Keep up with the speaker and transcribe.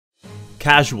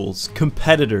casuals,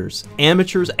 competitors,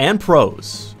 amateurs, and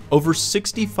pros, over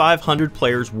 6,500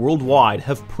 players worldwide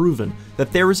have proven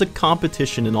that there is a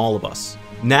competition in all of us.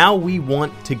 Now we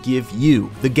want to give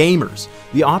you, the gamers,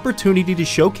 the opportunity to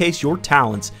showcase your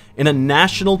talents in a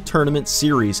national tournament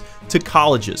series to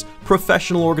colleges,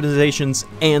 professional organizations,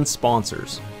 and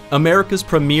sponsors. America's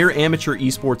premier amateur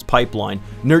esports pipeline,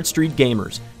 Nerd Street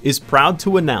Gamers, is proud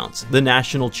to announce the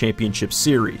National Championship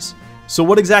Series. So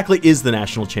what exactly is the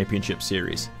National Championship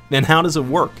Series, and how does it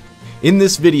work? In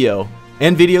this video,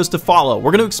 and videos to follow,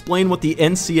 we're going to explain what the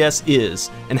NCS is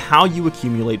and how you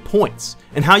accumulate points,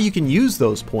 and how you can use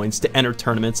those points to enter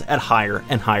tournaments at higher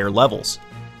and higher levels.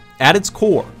 At its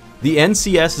core, the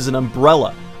NCS is an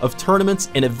umbrella of tournaments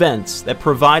and events that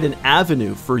provide an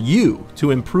avenue for you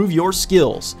to improve your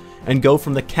skills and go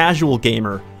from the casual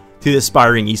gamer to the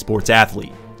aspiring esports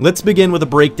athlete. Let's begin with a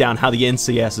breakdown how the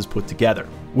NCS is put together.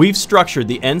 We've structured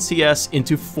the NCS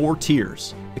into 4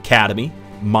 tiers: Academy,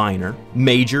 Minor,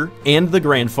 Major, and the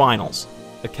Grand Finals.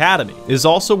 Academy is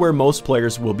also where most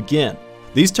players will begin.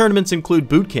 These tournaments include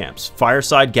boot camps,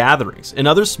 fireside gatherings, and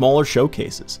other smaller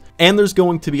showcases, and there's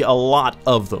going to be a lot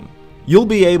of them. You'll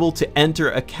be able to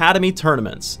enter Academy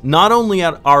tournaments not only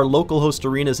at our local host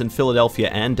arenas in Philadelphia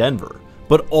and Denver,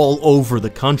 but all over the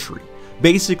country,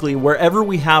 basically wherever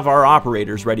we have our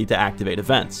operators ready to activate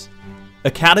events.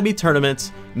 Academy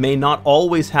tournaments may not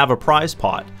always have a prize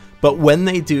pot, but when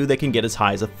they do, they can get as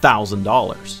high as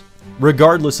 $1,000.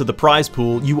 Regardless of the prize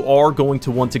pool, you are going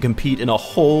to want to compete in a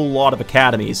whole lot of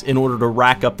academies in order to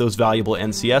rack up those valuable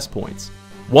NCS points.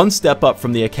 One step up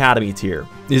from the Academy tier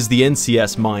is the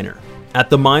NCS Minor. At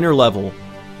the minor level,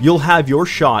 you'll have your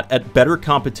shot at better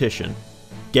competition,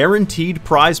 guaranteed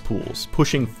prize pools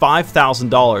pushing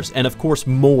 $5,000, and of course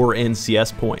more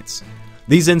NCS points.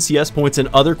 These NCS points and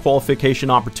other qualification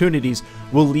opportunities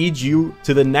will lead you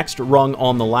to the next rung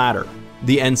on the ladder,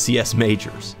 the NCS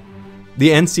Majors. The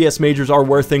NCS Majors are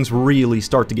where things really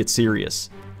start to get serious.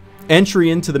 Entry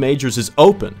into the Majors is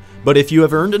open, but if you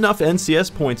have earned enough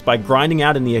NCS points by grinding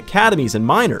out in the Academies and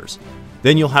Minors,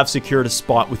 then you'll have secured a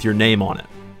spot with your name on it.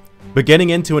 But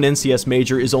getting into an NCS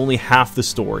Major is only half the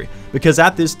story, because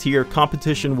at this tier,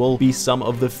 competition will be some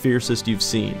of the fiercest you've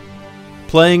seen.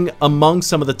 Playing among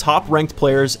some of the top ranked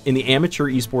players in the amateur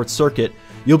esports circuit,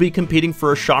 you'll be competing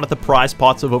for a shot at the prize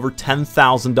pots of over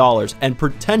 $10,000 and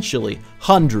potentially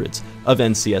hundreds of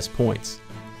NCS points.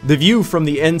 The view from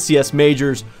the NCS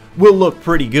Majors will look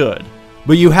pretty good,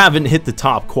 but you haven't hit the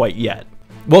top quite yet.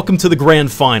 Welcome to the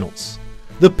Grand Finals,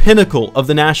 the pinnacle of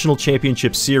the National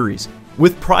Championship Series.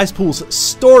 With prize pools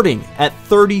starting at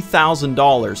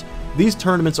 $30,000, these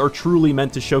tournaments are truly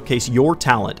meant to showcase your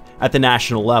talent at the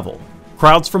national level.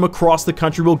 Crowds from across the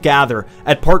country will gather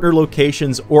at partner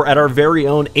locations or at our very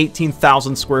own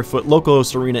 18,000 square foot local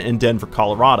host arena in Denver,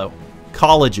 Colorado.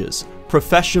 Colleges,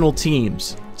 professional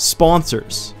teams,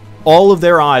 sponsors, all of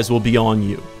their eyes will be on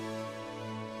you.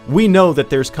 We know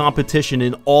that there's competition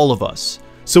in all of us,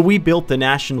 so we built the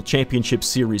National Championship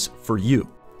Series for you.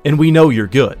 And we know you're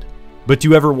good. But do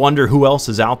you ever wonder who else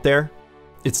is out there?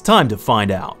 It's time to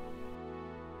find out.